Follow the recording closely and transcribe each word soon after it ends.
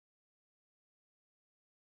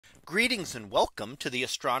Greetings and welcome to the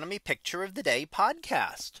Astronomy Picture of the Day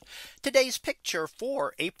podcast. Today's picture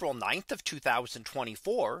for April 9th of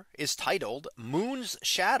 2024 is titled Moon's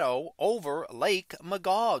Shadow over Lake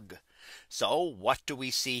Magog. So what do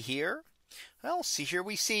we see here? Well, here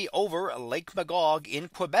we see over Lake Magog in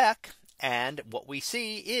Quebec. And what we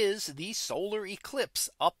see is the solar eclipse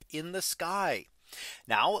up in the sky.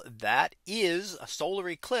 Now that is a solar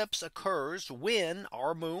eclipse occurs when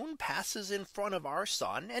our moon passes in front of our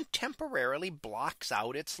sun and temporarily blocks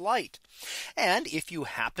out its light. And if you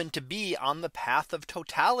happen to be on the path of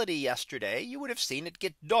totality yesterday, you would have seen it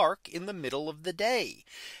get dark in the middle of the day.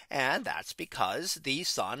 And that's because the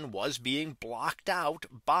sun was being blocked out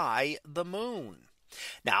by the moon.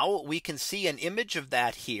 Now we can see an image of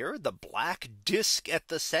that here. The black disk at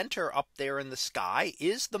the center up there in the sky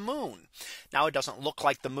is the moon. Now it doesn't look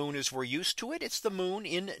like the moon as we're used to it. It's the moon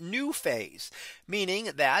in new phase,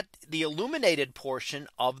 meaning that the illuminated portion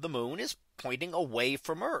of the moon is pointing away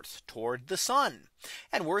from Earth toward the sun.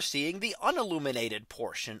 And we're seeing the unilluminated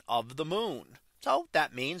portion of the moon. So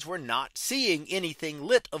that means we're not seeing anything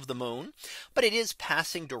lit of the moon, but it is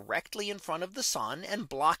passing directly in front of the sun and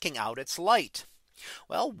blocking out its light.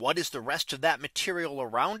 Well, what is the rest of that material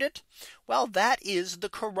around it? Well, that is the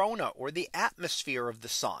corona or the atmosphere of the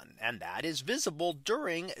sun. And that is visible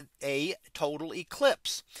during a total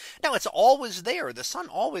eclipse. Now it's always there. The sun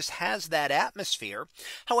always has that atmosphere.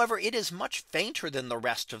 However, it is much fainter than the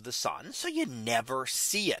rest of the sun, so you never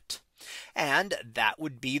see it. And that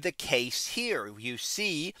would be the case here. You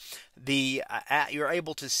see you're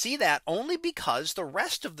able to see that only because the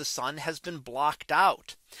rest of the sun has been blocked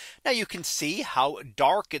out. Now you can see how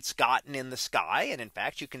dark it's gotten in the sky. And in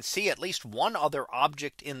fact, you can see at least one other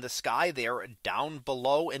object in the sky there down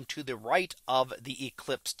below and to the right of the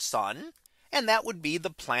eclipsed sun. And that would be the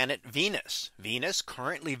planet Venus. Venus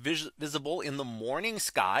currently visible in the morning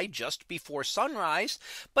sky just before sunrise,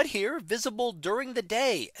 but here visible during the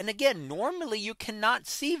day. And again, normally you cannot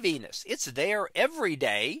see Venus. It's there every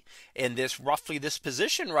day in roughly this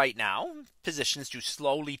position right now. Positions do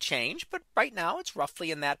slowly change, but right now it's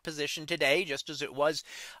roughly in that position today, just as it was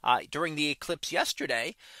during the eclipse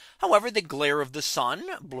yesterday. However, the glare of the sun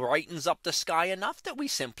brightens up the sky enough that we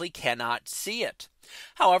simply cannot see it.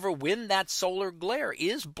 However, when that solar glare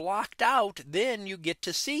is blocked out, then you get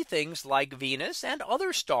to see things like Venus, and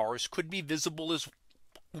other stars could be visible as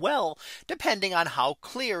well, depending on how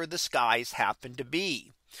clear the skies happen to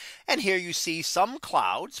be. And here you see some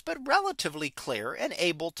clouds, but relatively clear and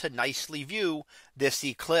able to nicely view this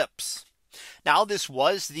eclipse. Now this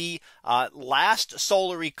was the last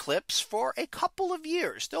solar eclipse for a couple of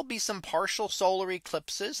years. There'll be some partial solar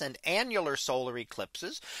eclipses and annular solar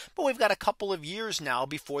eclipses, but we've got a couple of years now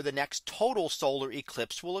before the next total solar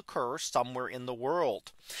eclipse will occur somewhere in the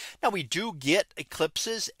world. Now we do get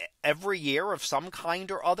eclipses every year of some kind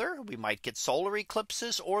or other. We might get solar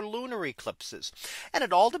eclipses or lunar eclipses, and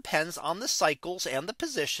it all depends on the cycles and the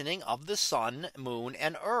positioning of the sun, moon,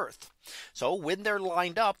 and Earth. So when they're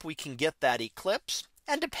lined up, we can get that eclipse.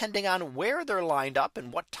 And depending on where they're lined up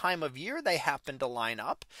and what time of year they happen to line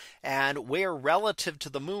up, and where relative to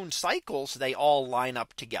the moon cycles they all line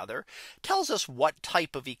up together, tells us what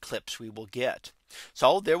type of eclipse we will get.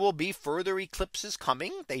 So there will be further eclipses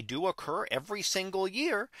coming. They do occur every single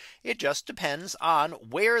year. It just depends on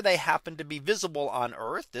where they happen to be visible on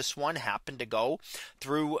Earth. This one happened to go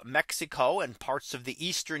through Mexico and parts of the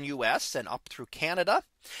eastern US and up through Canada.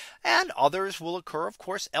 And others will occur, of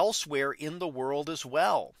course, elsewhere in the world as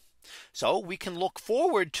well. So we can look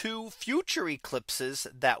forward to future eclipses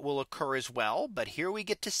that will occur as well. But here we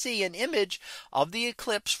get to see an image of the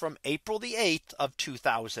eclipse from April the 8th of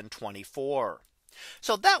 2024.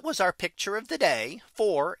 So that was our picture of the day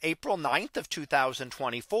for April 9th of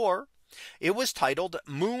 2024. It was titled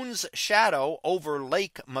Moon's Shadow over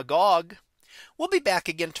Lake Magog. We'll be back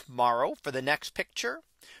again tomorrow for the next picture,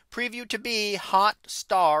 preview to be Hot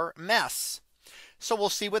Star Mess. So we'll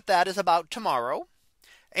see what that is about tomorrow.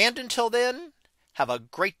 And until then, have a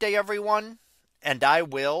great day, everyone, and I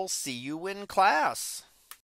will see you in class.